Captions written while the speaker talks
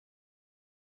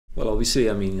Well, obviously,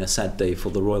 I mean, a sad day for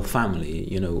the royal family,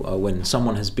 when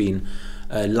someone has been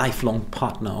a lifelong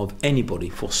partner of anybody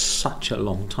for such a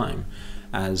long time,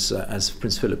 as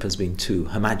Prince Philip has been to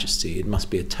Her Majesty. It must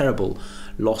be a terrible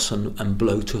loss and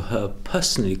blow to her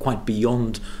personally, quite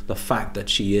beyond the fact that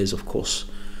she is, of course,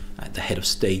 at the head of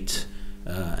state,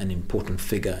 an important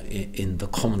figure in the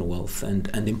Commonwealth,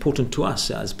 and important to us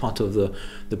as part of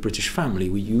the British family.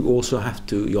 You also have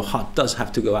to, your heart does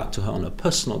have to go out to her on a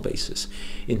personal basis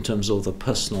in terms of the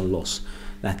personal loss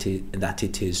that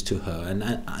it is to her. And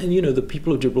the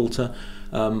people of Gibraltar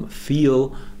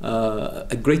feel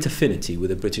a great affinity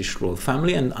with the British royal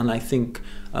family, and I think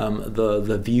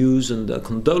the views and the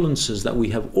condolences that we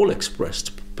have all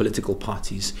expressed, political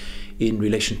parties, in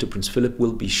relation to Prince Philip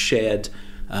will be shared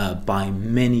by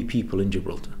many people in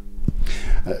Gibraltar.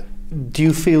 Do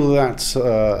you feel that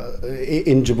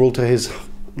in Gibraltar his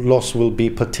loss will be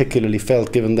particularly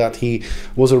felt, given that he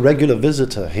was a regular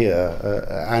visitor here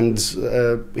and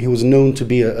he was known to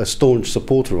be a staunch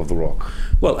supporter of the Rock?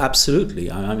 Well,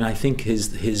 absolutely. I mean, I think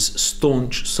his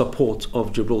staunch support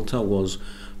of Gibraltar was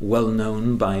well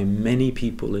known by many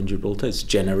people in Gibraltar. It's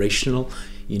generational.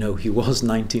 He was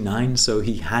 99, so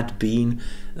he had been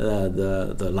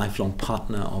the lifelong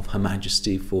partner of Her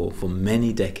Majesty for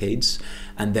many decades,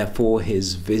 and therefore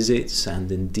his visits and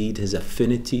indeed his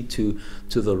affinity to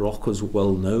the Rock was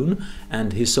well known,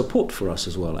 and his support for us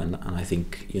as well. And I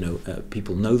think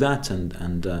people know that,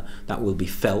 and that will be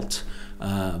felt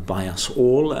by us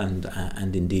all,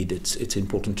 and indeed it's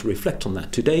important to reflect on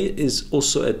that. Today is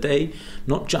also a day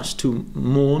not just to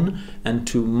mourn and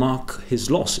to mark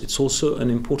his loss. It's also an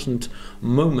important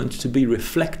moment to be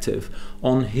reflective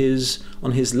on his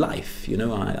life.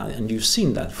 And you've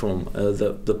seen that from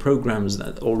the programs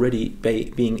that already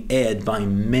being aired by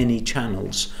many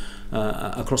channels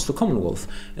across the Commonwealth.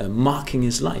 Marking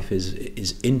his life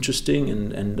is interesting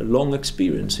and a long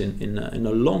experience in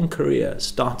a long career,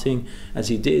 starting as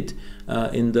he did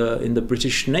in the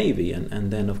British Navy,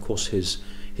 and then of course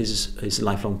his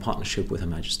lifelong partnership with Her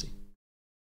Majesty.